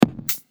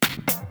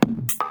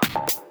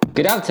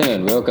Good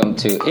afternoon. Welcome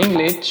to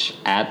English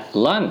at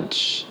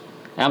Lunch.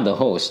 I'm the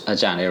host อา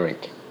จารย์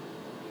Eric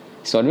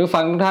สวัสดีผู้ฟั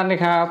งทุกท่านน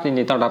ะครับยิน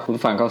ดีต้อนรับ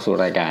ผู้ฟังเข้าสู่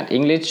รายการ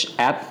English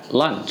at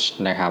Lunch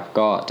นะครับ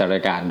ก็จะรา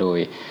ยการโดย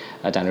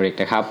อาจารย์ Eric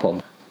นะครับผม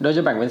โดยจ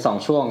ะแบ่งเป็น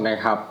2ช่วงนะ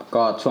ครับ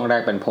ก็ช่วงแร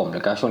กเป็นผมแ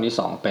ล้วก็ช่วงที่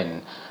2เป็น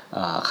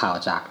ข่าว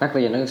จากนักเ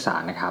รียนนักศึกษา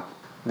นะครับ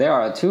There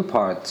are two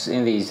parts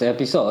in this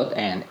episode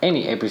and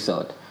any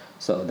episode.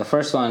 So the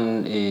first one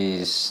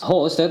is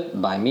hosted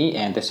by me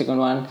and the second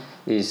one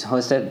is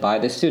hosted by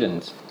the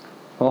students.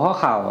 หัวข้อ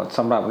ข่าวส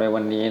ำหรับใน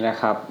วันนี้นะ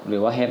ครับหรื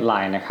อว่า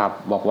headline นะครับ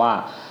บอกว่า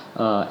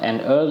an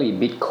early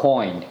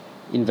Bitcoin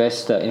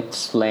investor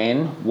explain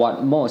what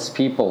most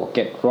people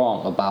get wrong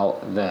about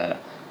the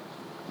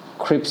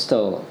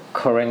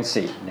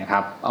cryptocurrency นะครั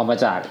บเอามา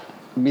จาก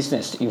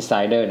Business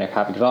Insider นะค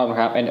รับอีกรอบนะ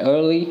ครับ an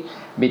early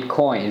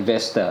Bitcoin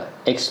investor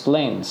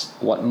explains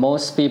what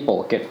most people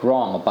get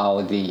wrong about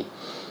the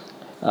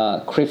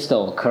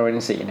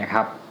cryptocurrency นะค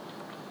รับ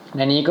ใ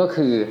นนี้ก็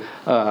คือ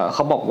เข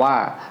าบอกว่า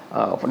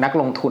นัก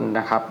ลงทุน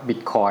นะครับ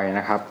Bitcoin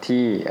นะครับ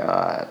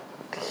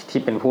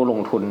ที่เป็นผู้ล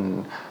งทุน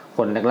ค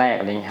นแรกๆ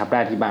อะไรอย่างนี้ครับได้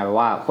อธิบายไว้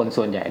ว่าคน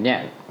ส่วนใหญ่เนี่ย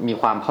มี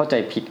ความเข้าใจ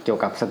ผิดเกี่ยว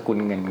กับสกุล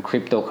เงิน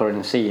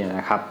cryptocurrency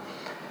นะครับ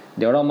เ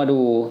ดี๋ยวเรามาดู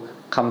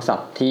คำศัพ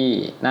ท์ที่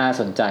น่า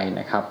สนใจ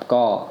นะครับ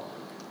ก็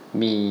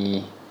มี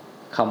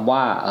คำว่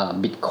า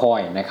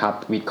Bitcoin นะครับ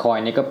Bitcoin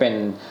นี่ก็เป็น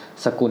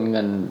สกุลเ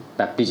งินแ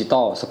บบดิจิตอ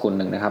ลสกุล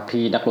หนึ่งนะครับ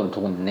ที่นักลง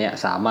ทุนเนี่ย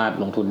สามารถ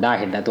ลงทุนได้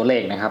เห็นแต่ตัวเล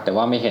ขนะครับแต่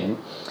ว่าไม่เห็น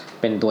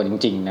เป็นตัวจ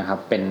ริงๆนะครับ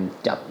เป็น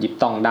จับหยิบ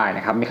ต้องได้น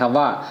ะครับมีคำ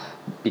ว่า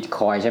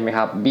Bitcoin ใช่ไหมค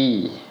รับ B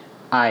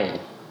I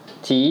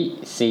T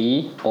C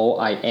O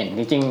I N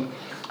จริง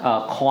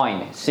ๆcoin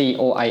C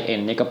O I N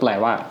นี่ก็แปล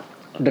ว่า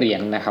เหรีย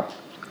ญนะครับ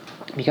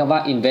มีคำว่า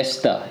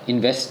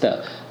investor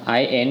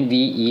I N V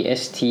E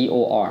S T O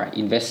R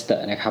investor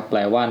นะครับแปล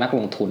ว่านักล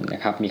งทุนน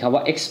ะครับมีคำว่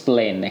า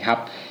explain นะครับ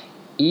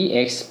E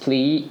X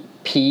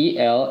P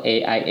L A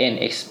I N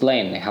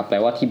explain นะครับแปล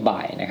ว่าอธิบา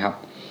ยนะครับ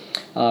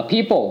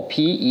people P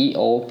E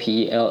O P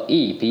L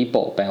E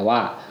people แปลว่า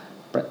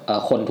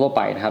คนทั่วไ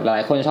ปนะครับหล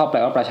ายคนชอบแปล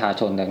ว่าประชา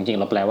ชนแต่จริงๆ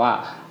เราแปลว่า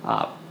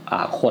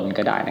คน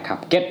ก็ได้นะครับ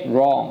get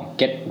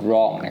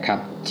wrong นะครับ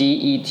G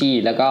E T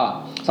แล้วก็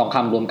2ค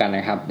ำรวมกันน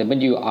ะครับ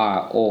W R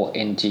O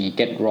N G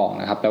get wrong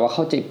นะครับแปลว่าเ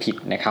ข้าใจผิด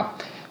นะครับ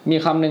มี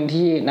คำหนึ่ง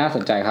ที่น่าส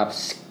นใจครับ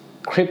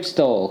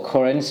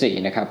cryptocurrency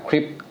นะครับ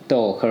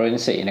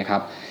cryptocurrency นะครั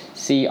บ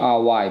C R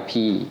Y P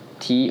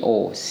T O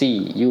C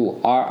U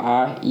R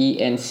R E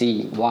N C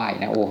Y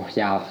นะโอ้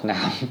ยาวนะ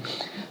ครับ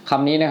ค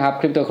ำนี้นะครับ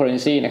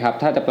cryptocurrency นะครับ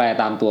ถ้าจะแปล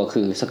ตามตัว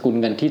คือสกุล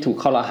เงินที่ถูก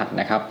เข้ารหัส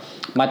นะครับ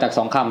มาจาก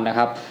2คำนะค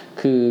รับ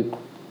คือ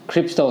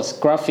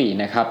cryptography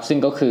นะครับซึ่ง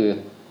ก็คือ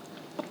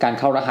การ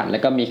เข้ารหัสแล้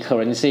วก็มี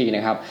currency น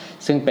ะครับ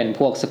ซึ่งเป็น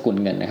พวกสกุล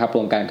เงินนะครับร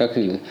วมกันก็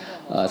คือ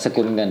ส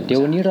กุลเงินเดี๋ย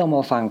ววันนี้เราม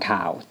าฟังข่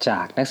าวจ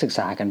ากนักศึกษ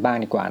ากันบ้าง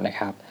ดีกว่านะค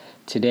รับ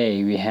Today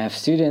we have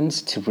students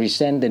to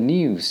present the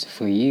news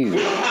for you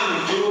Welcome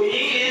to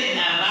English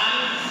and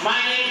Learn. My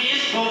name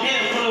is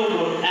Popen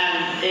Fulubut and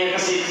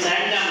Ekasit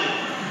Sangam.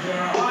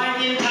 Join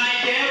in Thai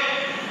Dev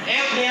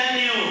FBN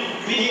New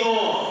Video.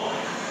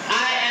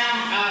 I am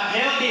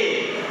healthy,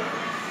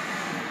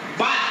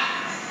 but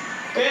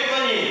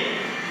pepperoni,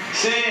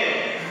 say,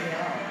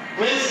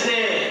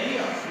 Wednesday,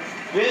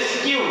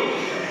 rescue,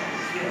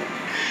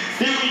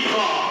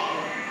 difficult.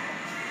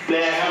 แปล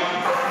ครับ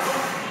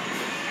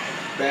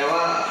แปลว่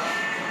า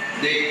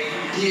เด็ก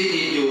ที่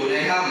ติดอยู่ใน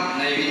ถ้ำ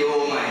ในวิดีโอ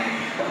ใหม่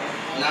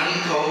นั้น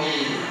เขา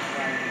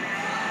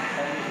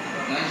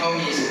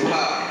มีสุขภ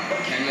าพ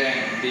แข็งแรง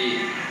ดี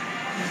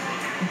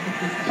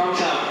ค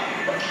ำศัพท์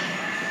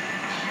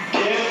เท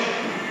ป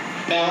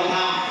แปลว่าท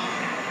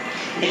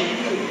ำ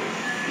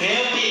เฮ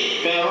ลตี้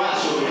แปลว่า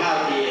สุขภาพ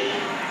ดี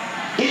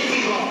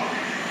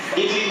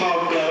difficult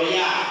แปลว่า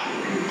ยาก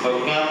ขอบคุ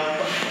ณครับ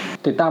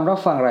ติดตามรับ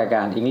ฟังรายก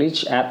าร English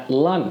at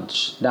Lunch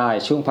ได้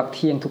ช่วงพักเ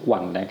ที่ยงทุกวั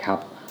นนะครับ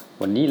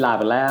วันนี้ลา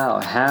ไปแล้ว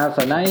Have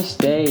a nice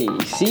day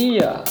See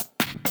ya